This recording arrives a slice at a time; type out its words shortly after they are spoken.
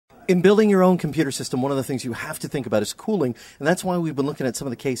In building your own computer system, one of the things you have to think about is cooling, and that's why we've been looking at some of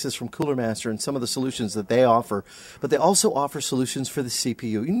the cases from Cooler Master and some of the solutions that they offer. But they also offer solutions for the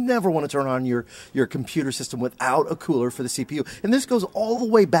CPU. You never want to turn on your computer system without a cooler for the CPU. And this goes all the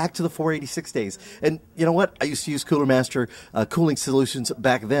way back to the 486 days. And you know what? I used to use Cooler Master cooling solutions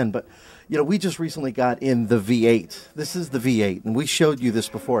back then, but we just recently got in the V8. This is the V8, and we showed you this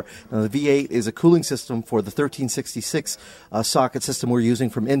before. Now, the V8 is a cooling system for the 1366 socket system we're using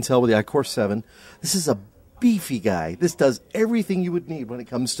from Intel with the iCore 7. This is a beefy guy. This does everything you would need when it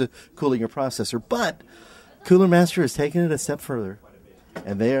comes to cooling your processor. But Cooler Master has taken it a step further,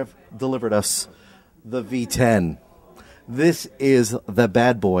 and they have delivered us the V10. This is the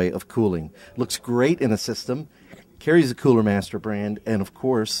bad boy of cooling. Looks great in a system, carries the Cooler Master brand, and of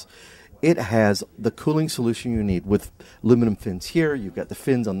course, it has the cooling solution you need with aluminum fins here. You've got the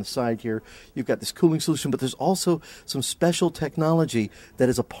fins on the side here. You've got this cooling solution, but there's also some special technology that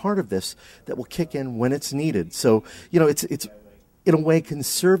is a part of this that will kick in when it's needed. So, it's in a way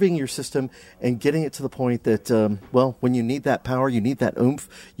conserving your system and getting it to the point that, when you need that power, you need that oomph,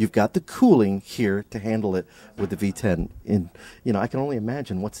 you've got the cooling here to handle it with the V10. And, I can only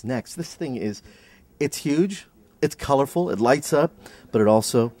imagine what's next. This thing it's huge. It's colorful, it lights up, but it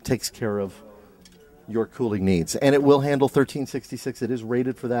also takes care of your cooling needs. And it will handle 1366. It is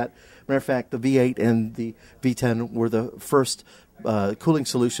rated for that. Matter of fact, the V8 and the V10 were the first cooling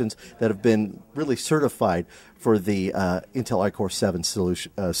solutions that have been really certified for the Intel iCore 7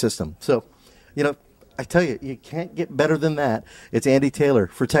 system. So, I tell you, you can't get better than that. It's Andy Taylor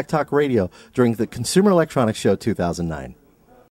for Tech Talk Radio during the Consumer Electronics Show 2009.